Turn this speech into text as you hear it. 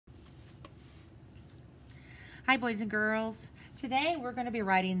Hi boys and girls. Today we're going to be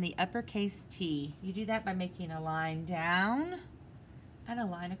writing the uppercase T. You do that by making a line down and a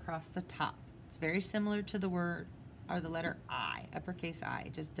line across the top. It's very similar to the word or the letter I, uppercase I.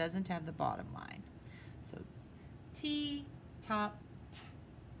 It just doesn't have the bottom line. So T, top, T.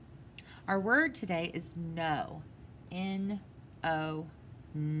 Our word today is no. N-O,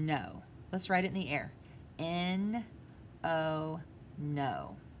 no. Let's write it in the air. N-O,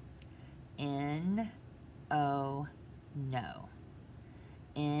 no. N-O, no.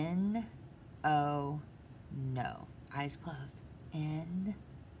 N-O, no. Eyes closed.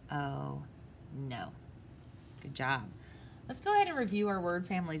 N-O, no. Good job. Let's go ahead and review our word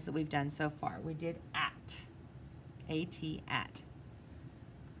families that we've done so far. We did at. A-T, at.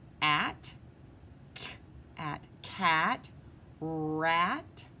 At, k, at, cat,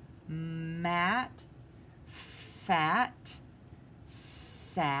 rat, mat, fat,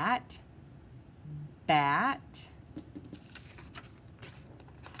 sat, bat,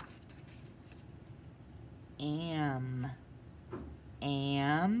 am,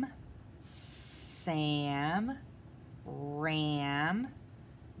 Sam, ram,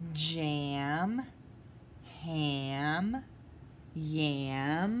 jam, ham,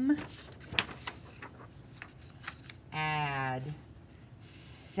 yam, add,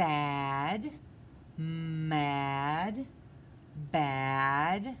 sad, mad,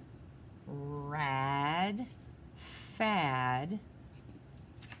 bad, rad, fad.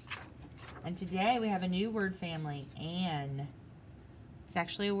 And today we have a new word family, an. It's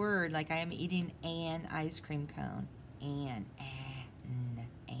actually a word, like I am eating an ice cream cone. An,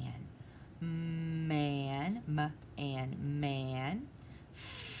 man, and man,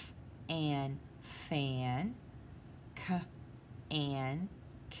 and fan, and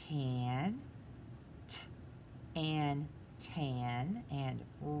can, and tan, and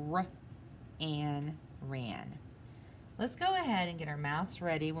and ran. Let's go ahead and get our mouths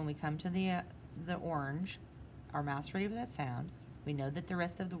ready when we come to the orange. Our mouths ready for that sound. We know that the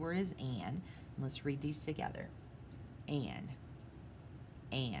rest of the word is an. Let's read these together. Man,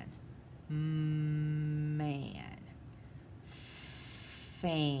 fan,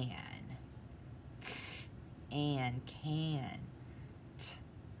 and can,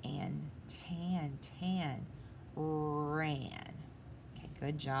 and tan, ran. Okay,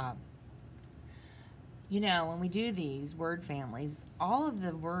 good job. You know, when we do these word families, all of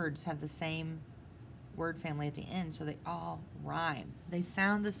the words have the same word family at the end, so they all rhyme. They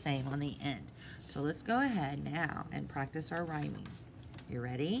sound the same on the end. So let's go ahead now and practice our rhyming. You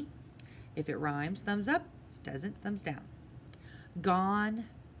ready? If it rhymes, thumbs up. Doesn't, thumbs down. Gone,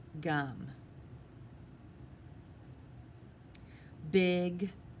 gum. Big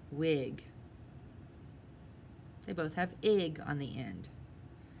wig. They both have ig on the end.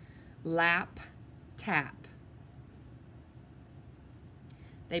 Lap, tap.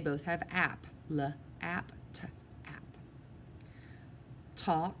 They both have app. L, app, t, app.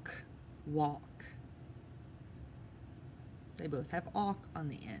 Talk, walk. They both have awk on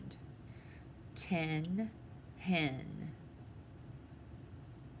the end. Ten, hen.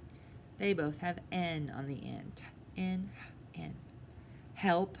 They both have n on the end. N, n.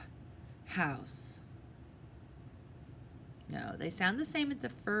 Help, house. No, they sound the same at the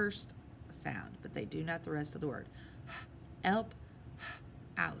first sound, but they do not the rest of the word. Help,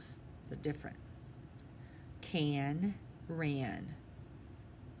 house. They're different. Can, ran.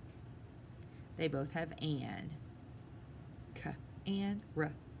 They both have an. K, an,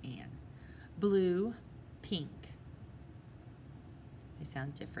 r, an. Blue, pink. They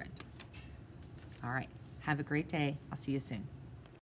sound different. All right. Have a great day. I'll see you soon.